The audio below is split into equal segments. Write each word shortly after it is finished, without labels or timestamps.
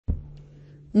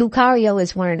Lucario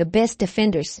is one of the best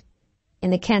defenders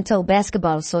in the Kanto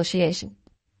Basketball Association.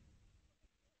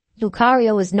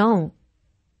 Lucario is known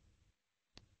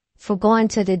for going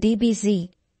to the DBZ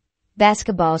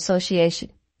Basketball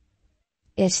Association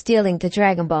and stealing the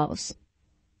Dragon Balls,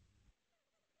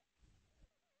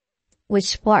 which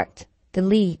sparked the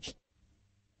league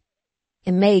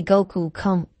and made Goku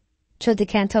come to the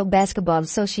Kanto Basketball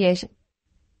Association.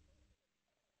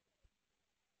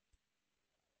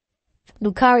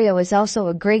 Lucario is also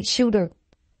a great shooter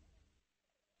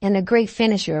and a great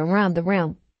finisher around the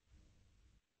rim,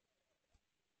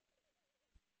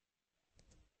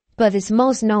 but is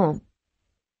most known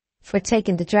for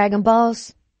taking the Dragon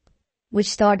Balls, which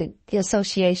started the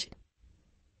association.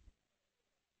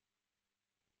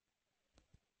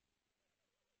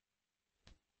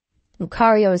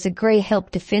 Lucario is a great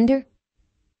help defender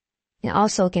and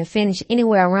also can finish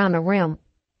anywhere around the rim,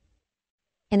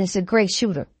 and is a great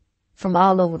shooter from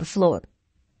all over the floor.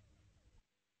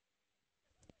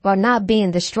 While not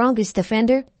being the strongest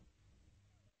defender,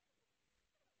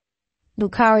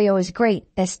 Lucario is great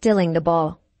at stealing the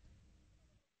ball,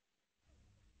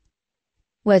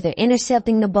 whether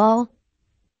intercepting the ball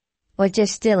or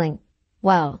just stealing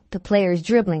while the player is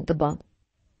dribbling the ball.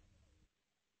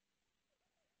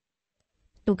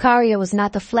 Lucario is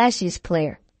not the flashiest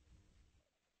player,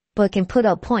 but can put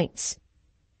up points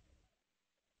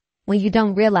when you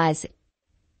don't realize it.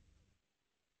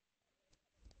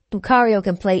 Lucario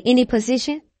can play any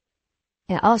position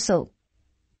and also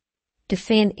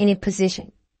defend any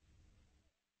position,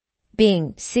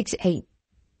 being 6'8"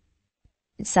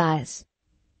 in size.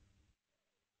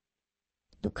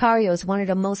 Lucario is one of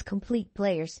the most complete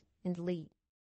players in the league.